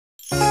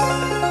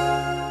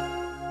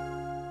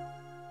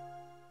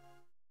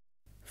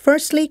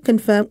Firstly,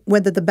 confirm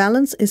whether the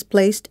balance is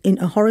placed in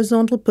a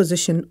horizontal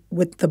position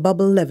with the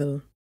bubble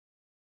level.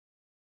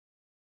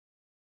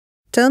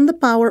 Turn the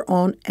power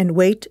on and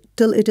wait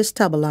till it is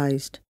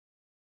stabilized.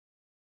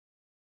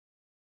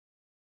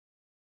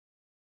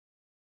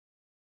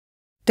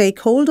 Take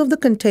hold of the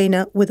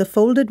container with a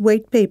folded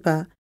weight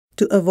paper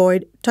to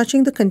avoid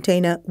touching the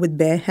container with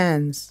bare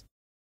hands.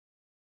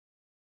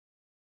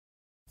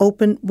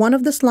 Open one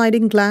of the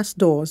sliding glass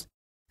doors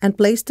and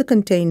place the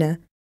container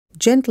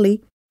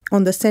gently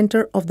on the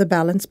center of the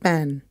balance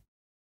pan.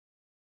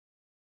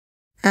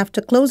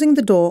 After closing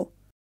the door,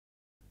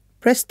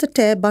 press the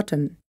Tare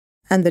button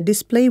and the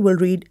display will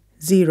read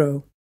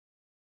 0.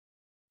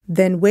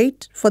 Then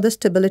wait for the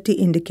stability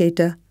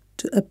indicator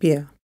to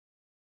appear.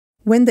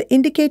 When the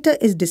indicator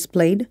is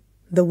displayed,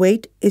 the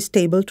weight is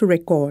stable to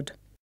record.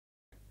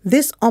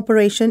 This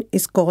operation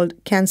is called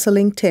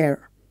cancelling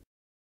tare.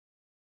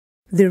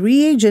 The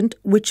reagent,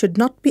 which should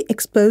not be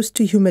exposed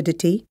to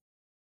humidity,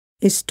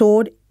 is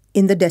stored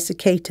in the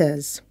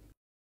desiccators.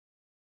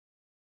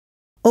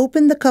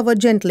 Open the cover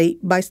gently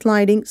by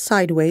sliding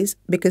sideways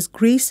because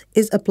grease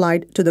is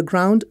applied to the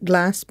ground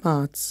glass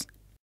parts.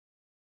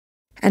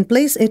 And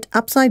place it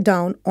upside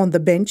down on the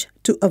bench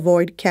to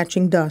avoid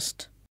catching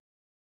dust.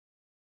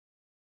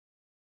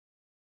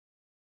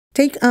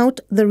 Take out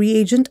the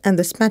reagent and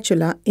the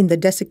spatula in the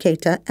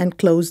desiccator and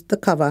close the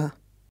cover.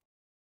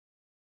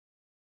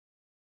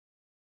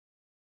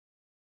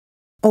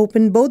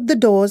 Open both the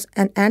doors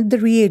and add the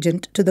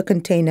reagent to the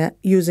container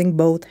using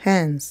both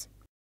hands.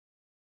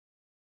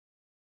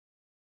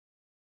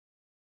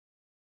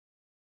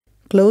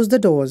 Close the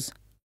doors.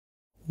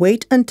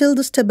 Wait until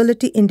the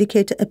stability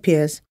indicator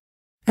appears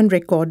and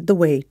record the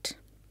weight.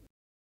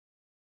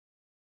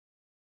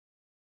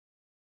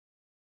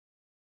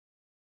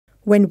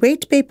 When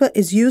weight paper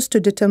is used to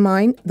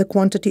determine the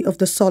quantity of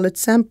the solid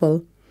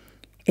sample,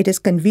 it is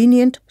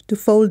convenient to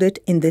fold it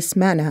in this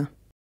manner.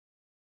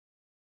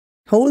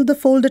 Hold the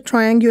folded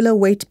triangular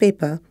weight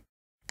paper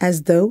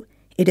as though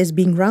it is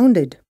being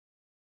rounded,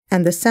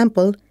 and the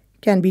sample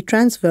can be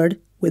transferred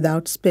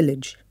without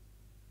spillage.